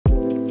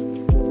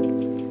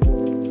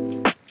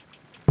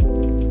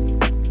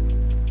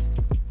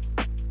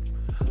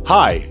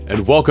Hi,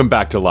 and welcome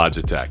back to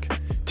Logitech.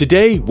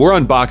 Today, we're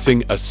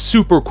unboxing a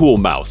super cool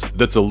mouse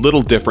that's a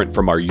little different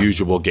from our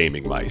usual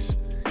gaming mice.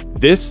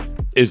 This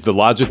is the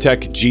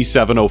Logitech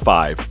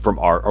G705 from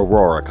our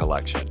Aurora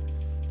collection.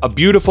 A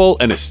beautiful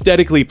and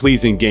aesthetically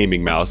pleasing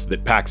gaming mouse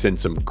that packs in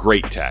some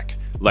great tech,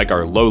 like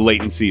our low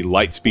latency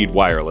LIGHTSPEED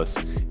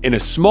Wireless, in a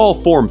small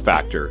form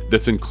factor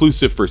that's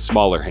inclusive for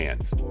smaller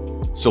hands.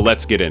 So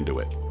let's get into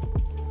it.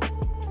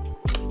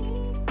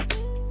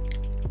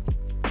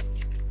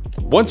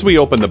 Once we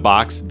open the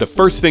box, the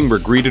first thing we're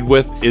greeted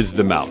with is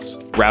the mouse,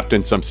 wrapped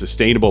in some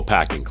sustainable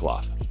packing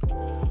cloth.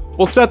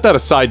 We'll set that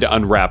aside to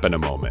unwrap in a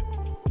moment.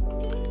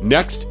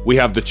 Next, we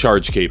have the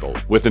charge cable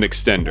with an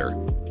extender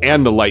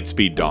and the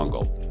LIGHTSPEED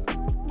dongle.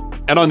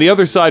 And on the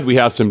other side, we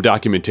have some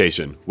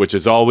documentation, which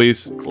as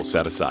always, we'll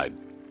set aside.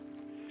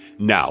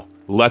 Now,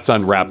 let's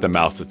unwrap the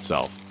mouse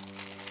itself.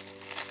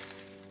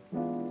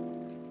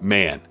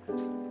 Man,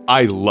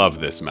 I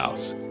love this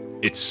mouse.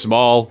 It's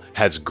small,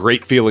 has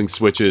great feeling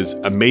switches,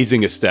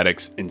 amazing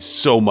aesthetics, and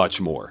so much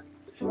more.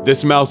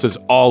 This mouse is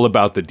all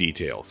about the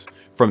details.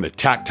 From the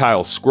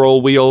tactile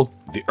scroll wheel,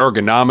 the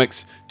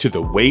ergonomics, to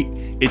the weight,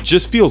 it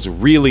just feels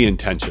really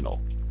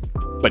intentional.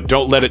 But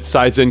don't let its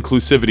size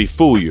inclusivity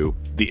fool you.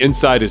 The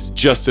inside is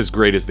just as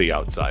great as the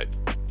outside.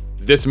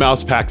 This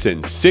mouse packs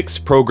in 6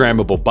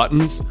 programmable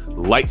buttons,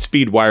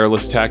 LIGHTSPEED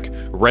wireless tech,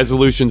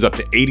 resolutions up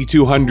to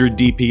 8200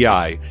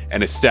 dpi,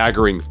 and a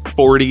staggering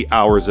 40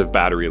 hours of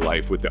battery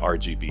life with the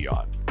RGB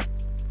on.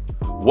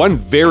 One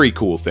very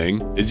cool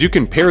thing is you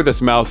can pair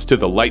this mouse to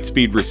the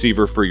LIGHTSPEED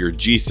receiver for your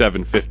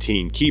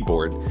G715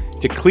 keyboard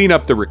to clean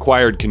up the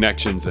required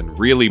connections and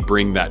really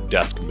bring that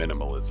desk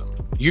minimalism.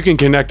 You can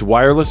connect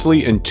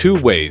wirelessly in 2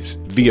 ways,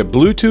 via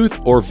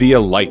Bluetooth or via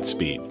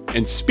LIGHTSPEED.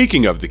 And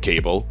speaking of the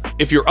cable,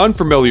 if you're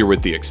unfamiliar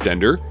with the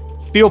extender,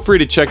 feel free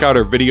to check out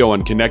our video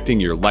on connecting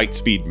your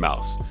LIGHTSPEED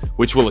mouse,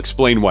 which will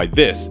explain why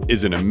this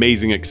is an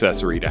amazing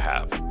accessory to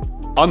have.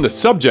 On the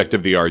subject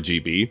of the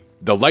RGB,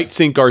 the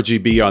LightSync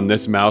RGB on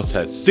this mouse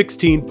has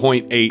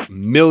 16.8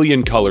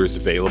 million colors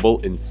available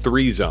in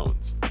 3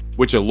 zones,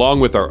 which along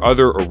with our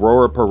other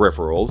Aurora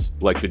peripherals,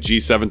 like the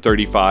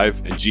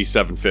G735 and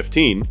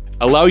G715,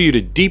 allow you to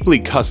deeply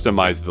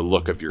customize the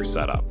look of your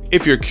setup.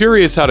 If you're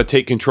curious how to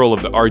take control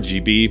of the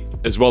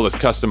RGB, as well as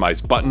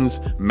customize buttons,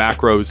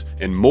 macros,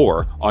 and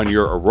more on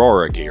your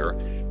Aurora gear,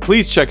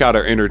 please check out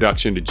our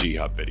introduction to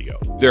G-Hub video.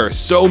 There are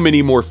so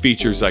many more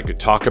features I could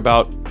talk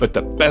about, but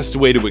the best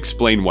way to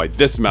explain why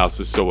this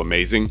mouse is so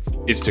amazing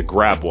is to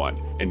grab one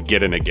and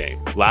get in a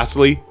game.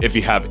 Lastly, if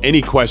you have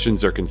any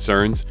questions or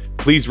concerns,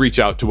 please reach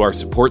out to our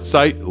support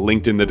site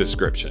linked in the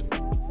description.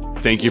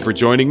 Thank you for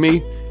joining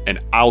me, and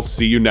I'll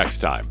see you next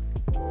time.